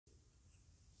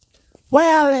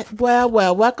Well,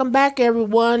 welcome back,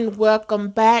 everyone. Welcome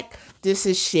back. This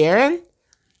is Sharon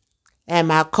and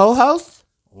my co-host.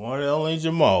 One and only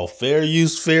Jamal. Fair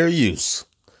use, fair use.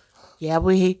 Yeah,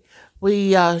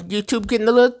 YouTube getting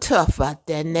a little tough out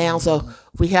there now, so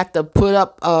we have to put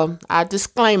up our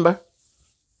disclaimer.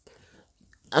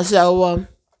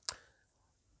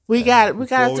 We got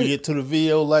Before we get to the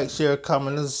video, like, share,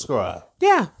 comment, and subscribe.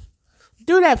 Yeah,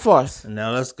 do that for us. And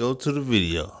now let's go to the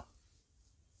video.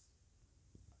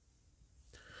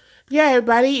 Yeah,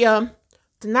 everybody.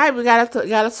 Tonight we got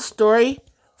us a story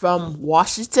from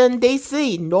Washington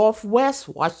D.C., Northwest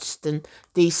Washington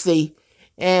D.C.,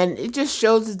 and it just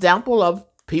shows an example of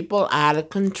people out of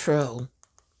control.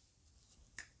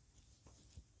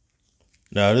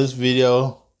 Now this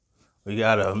video, we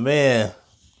got a man,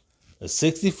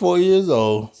 64 years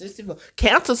old, 64,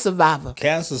 cancer survivor.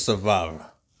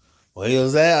 Well, he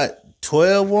was at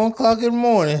 1 o'clock in the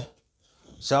morning,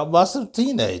 shot by some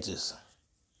teenagers.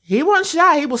 He wasn't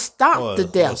shot. He was stomped to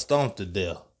death.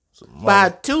 By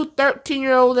two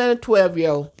 13-year-olds and a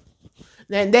 12-year-old.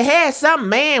 Then they had some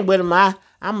man with him. I'm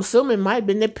assuming it might have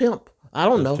been their pimp. I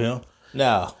don't know. Pimp.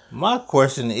 Now, my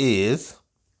question is,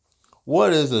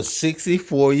 what is a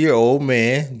 64-year-old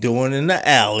man doing in the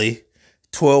alley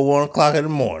 1 o'clock in the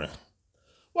morning?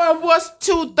 Well, what's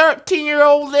two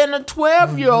 13-year-olds and a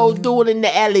 12-year-old doing in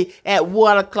the alley at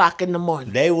 1 o'clock in the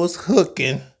morning? They was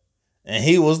hooking, and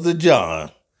he was the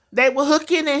John. They were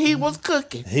hooking and he was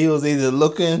cooking. He was either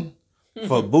looking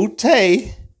for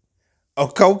booty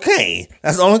or cocaine.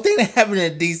 That's the only thing that happened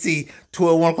in D.C.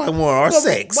 1 o'clock in the morning, or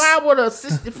sex. Why would a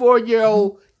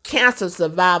 64-year-old cancer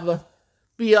survivor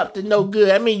be up to no good?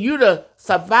 I mean, you'd have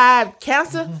survived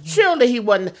cancer? Surely he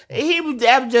wasn't.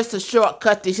 That was just a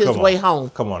shortcut to his way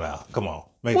home. Come on now. Come on.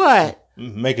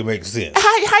 Make it make sense.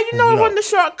 How you know it wasn't a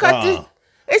shortcut?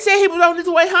 They said he was on his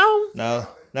way home.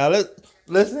 Now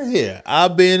listen here.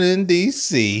 I've been in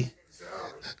D.C.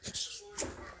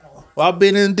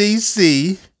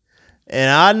 And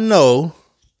I know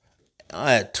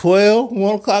at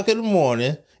 1 o'clock in the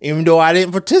morning, even though I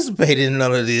didn't participate in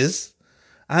none of this,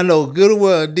 I know good and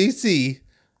well in D.C.,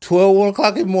 1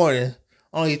 o'clock in the morning,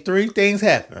 only 3 things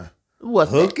happen.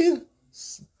 What's hooking,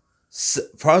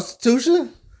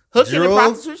 prostitution, hooking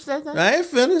drugs. And prostitution? I ain't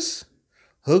finished.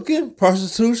 Hooking,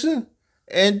 prostitution,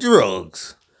 and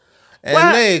drugs. And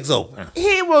legs open.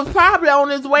 He was probably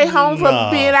on his way home from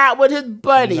being out with his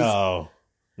buddies. No,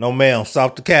 ma'am.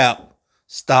 Stop the cap.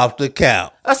 Stop the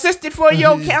cap. A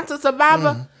 64-year-old cancer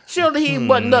survivor? Surely he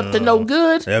wasn't up to no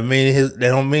good. That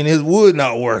don't mean his wood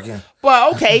not working.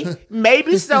 Well, okay,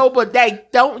 maybe so, but they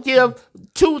don't give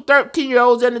two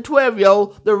 13-year-olds and a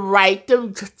 12-year-old the right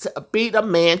to beat a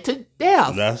man to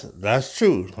death. That's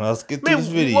true. Let's get to this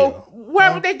video. Well,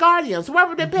 where were their guardians? Where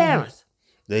were their parents?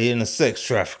 They in a sex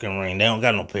trafficking ring. They don't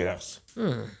got no parents.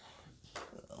 And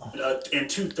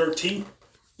two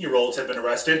 13-year-olds have been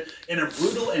arrested in a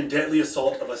brutal and deadly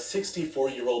assault of a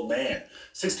 64-year-old man.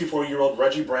 64-year-old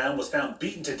Reggie Brown was found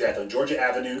beaten to death on Georgia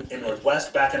Avenue in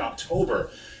Northwest back in October.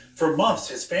 For months,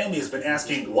 his family has been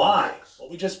asking why. Well,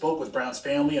 we just spoke with Brown's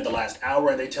family in the last hour,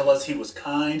 and they tell us he was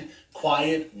kind,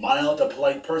 quiet, mild, a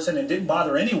polite person, and didn't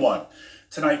bother anyone.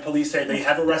 Tonight, police say they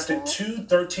have arrested two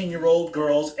 13-year-old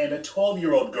girls and a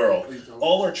 12-year-old girl.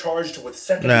 All are charged with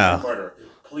second-degree murder.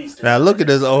 Now, look at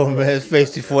this old man's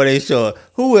face before they show it.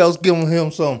 Who else giving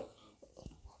him some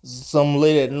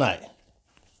late at night?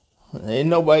 Ain't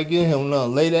nobody giving him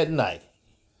nothing late at night.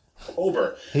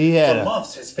 He had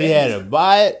to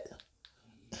buy it.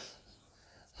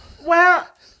 Well,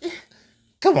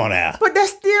 come on now. But they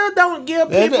still don't give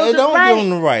people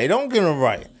the right. Don't give them the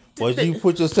right. Well, you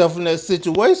put yourself in that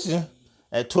situation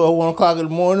at 1 o'clock in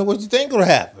the morning, what you think gonna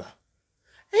happen?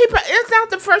 It's not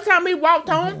the first time he walked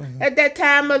home at that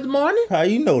time of the morning. How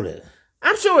you know that?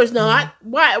 I'm sure it's not.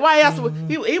 Why else would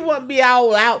he wouldn't be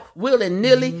all out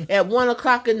willy-nilly at 1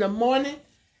 o'clock in the morning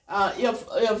if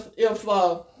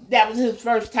that was his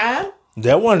first time?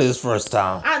 That wasn't his first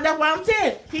time. That's what I'm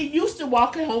saying. He used to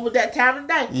walking home at that time of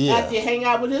day after he hang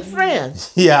out with his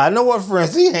friends. Yeah, I know what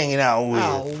friends he hanging out with.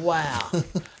 Oh, wow.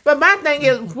 But my thing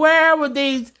is, where were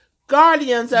these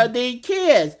guardians of these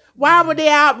kids? Why were they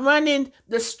out running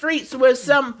the streets with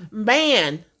some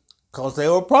man? Because they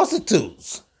were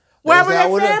prostitutes. Where were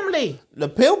their family? The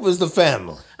pimp is the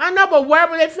family. I know, but where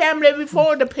were their family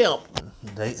before the pimp?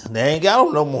 They ain't got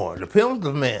them no more. The pimp's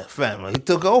the family. He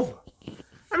took over.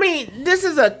 I mean, this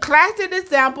is a classic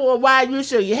example of why you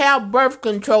should have birth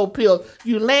control pills.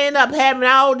 You laying up having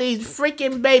all these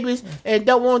freaking babies and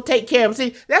don't want to take care of them.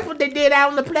 See, that's what they did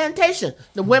out on the plantation.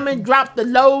 The women dropped the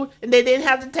load and they didn't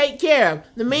have to take care of them.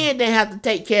 The men didn't have to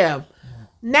take care of them.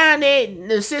 Now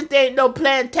since there ain't no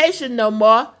plantation no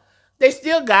more, they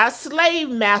still got slave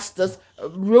masters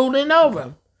ruling over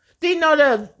them. Do you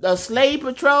know the slave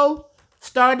patrol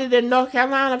started in North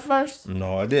Carolina first?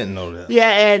 No, I didn't know that.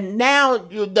 Yeah, and now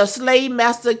the slave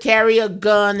master carry a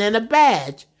gun and a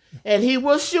badge, and he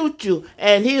will shoot you,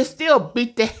 and he'll still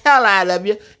beat the hell out of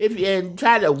you and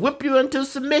try to whip you into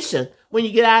submission when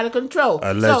you get out of control.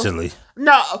 Allegedly. So,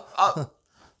 no,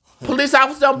 police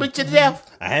officers don't beat you to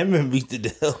death. I haven't been beat to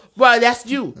death. Well, that's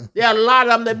you. There are a lot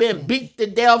of them that been beat to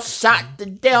death, shot to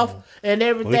death, and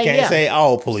everything else. We can't say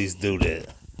all police do that.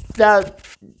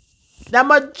 The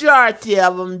majority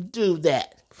of them do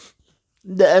that.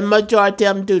 The majority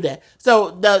of them do that.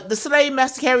 So the slave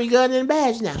master carry gun and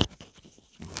badge now.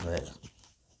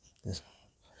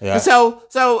 Yeah. So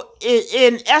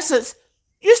in essence,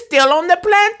 you're still on the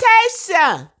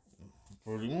plantation.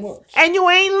 Pretty much. And you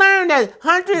ain't learned that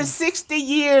 160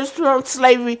 years from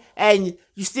slavery, and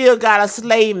you still got a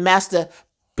slave master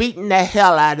beating the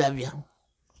hell out of you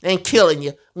and killing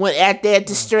you when at their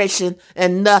discretion,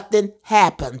 and nothing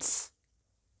happens.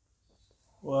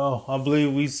 Well, I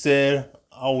believe we said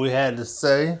all we had to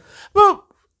say. Well,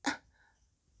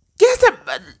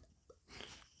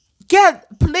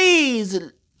 please,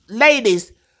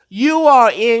 ladies, you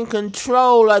are in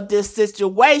control of this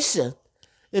situation.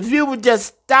 If you would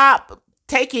just stop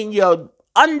taking your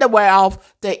underwear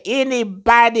off to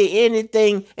anybody,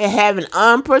 anything, and having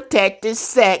unprotected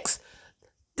sex,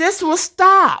 this will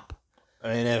stop.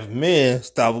 And if men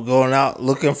stop going out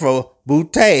looking for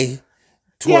booty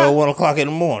 1 o'clock in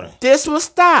the morning, this will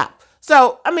stop.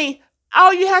 So, I mean,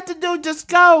 all you have to do is just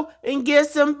go and get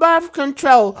some birth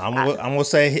control. I'm gonna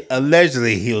say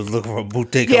allegedly he was looking for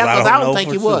booty. Yeah, because I don't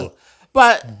think he was.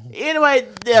 But anyway,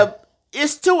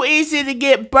 it's too easy to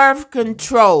get birth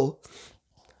control.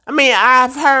 I mean,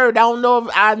 I've heard, I don't know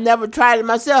if I've never tried it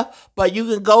myself, but you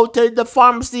can go to the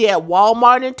pharmacy at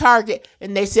Walmart and Target,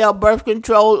 and they sell birth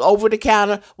control over the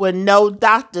counter with no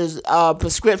doctor's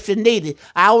prescription needed.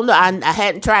 I don't know. I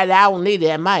hadn't tried it. I don't need it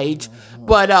at my age.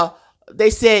 But they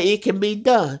said it can be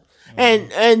done.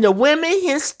 And the women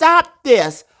can stop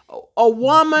this. A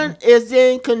woman is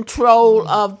in control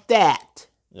of that.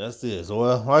 Yes, it is.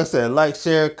 Well, like I said, like,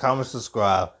 share, comment,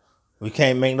 subscribe. We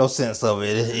can't make no sense of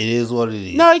it. It is what it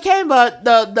is. No, it can't.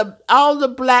 But all the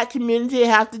black community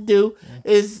have to do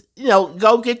is,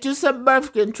 go get you some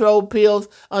birth control pills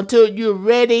until you're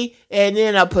ready and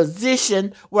in a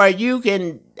position where you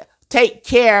can take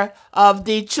care of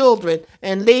the children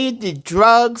and leave the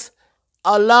drugs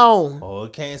alone. Oh,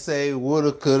 it can't say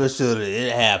woulda, coulda, shoulda.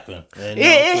 It happened.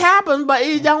 It happened, but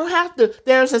you don't have to.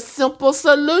 There's a simple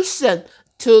solution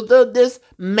to this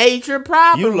major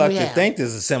problem. You like to think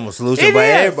there's a simple solution, but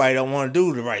everybody don't want to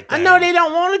do the right thing. I know they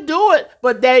don't want to do it,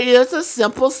 but there is a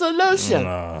simple solution.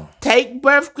 No. Take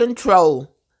birth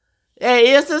control. There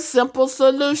is a simple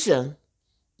solution.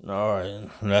 All right.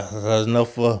 That's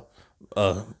enough for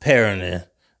parenting.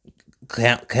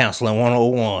 Counseling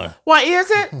 101. What is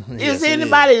it? Yes, is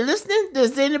anybody listening?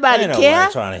 Does anybody care?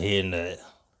 Nobody trying to hear that.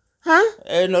 Huh?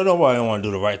 Ain't nobody want to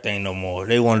do the right thing no more.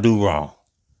 They want to do wrong.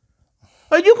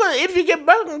 But if you get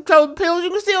birth control pills, you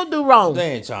can still do wrong.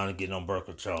 They ain't trying to get no birth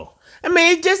control. I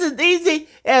mean, it's just as easy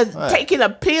as taking a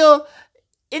pill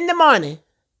in the morning.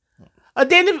 Or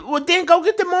then go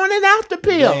get the morning after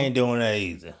pill. They ain't doing that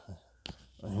either.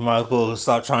 You might as well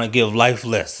start trying to give life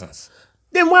lessons.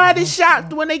 Then why are they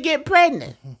shocked when they get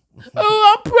pregnant?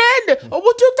 Oh, I'm pregnant. Oh,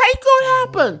 what you think could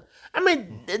happen? I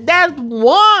mean, that's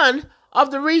one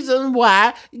of the reasons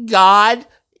why God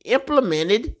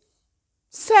implemented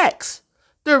sex.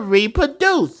 To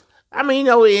reproduce. I mean,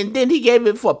 and then he gave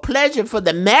it for pleasure for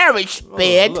the marriage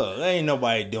bed. Look, ain't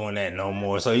nobody doing that no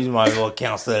more, so you might as well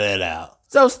cancel that out.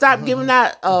 So stop giving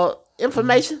out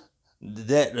information?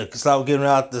 Stop giving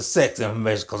out the sex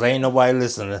information, because ain't nobody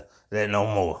listening to that no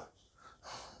more.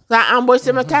 So I'm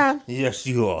wasting my time? Yes,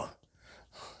 you are.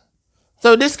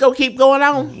 So this go keep going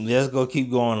on? Yes, go keep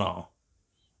going on.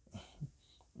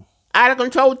 Out of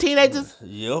control teenagers?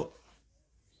 Yep.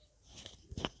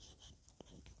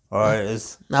 All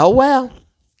right. Oh, well.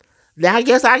 Then I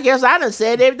guess I done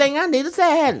said everything I need to say,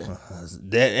 hadn't I?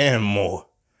 That and more.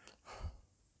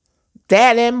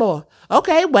 That and more.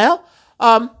 Okay, well,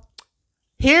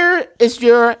 here is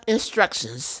your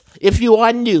instructions. If you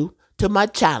are new to my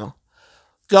channel,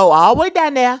 go all the way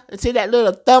down there and see that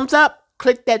little thumbs up.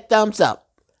 Click that thumbs up.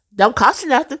 Don't cost you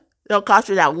nothing. Don't cost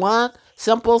you that one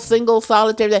simple, single,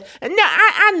 solitary. And now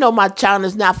I know my channel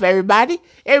is not for everybody.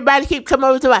 Everybody keep coming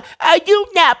over to my, are you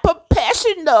not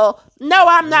professional? No,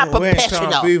 I'm not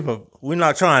professional. We're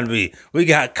not trying to be. We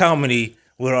got comedy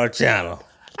with our channel.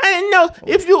 I didn't know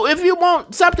if you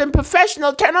want something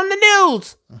professional, turn on the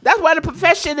news. That's what the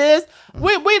profession is.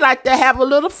 We like to have a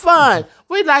little fun.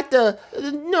 We like to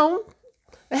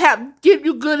give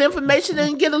you good information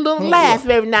and get a little laugh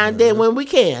every now and then when we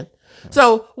can.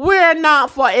 So we're not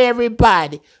for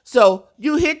everybody. So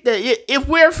you if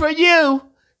we're for you,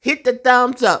 hit the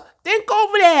thumbs up. Then go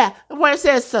over there where it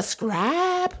says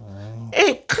subscribe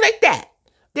and click that.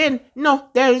 Then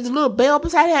there's a little bell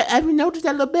beside that. Have you noticed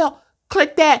that little bell?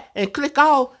 Click that and click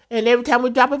all, and every time we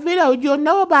drop a video, you'll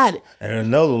know about it. And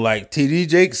another, like TD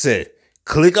Jake said,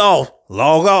 click off,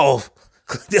 log off,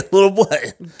 click that little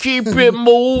button. Keep it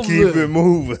moving. Keep it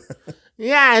moving.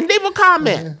 Yeah, and leave a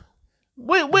comment.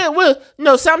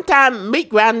 Sometimes Meat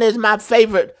Grinder is my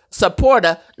favorite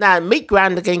supporter. Now, Meat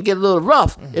Grinder can get a little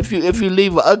rough if you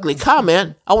leave an ugly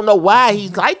comment. I don't know why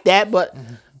he's like that, but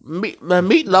Meat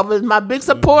Lover is my big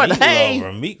supporter.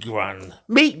 Meat Grinder.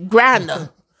 Meat Grinder.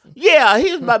 Yeah,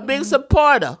 he's my big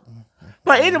supporter.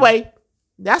 But anyway,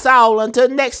 that's all. Until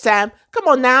next time. Come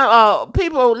on now,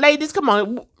 people, ladies, come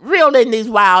on. Reel in these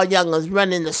wild youngers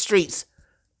running the streets.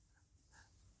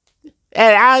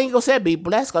 And I ain't gonna say be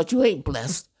blessed, because you ain't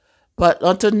blessed. But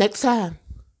until next time.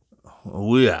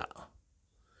 We out.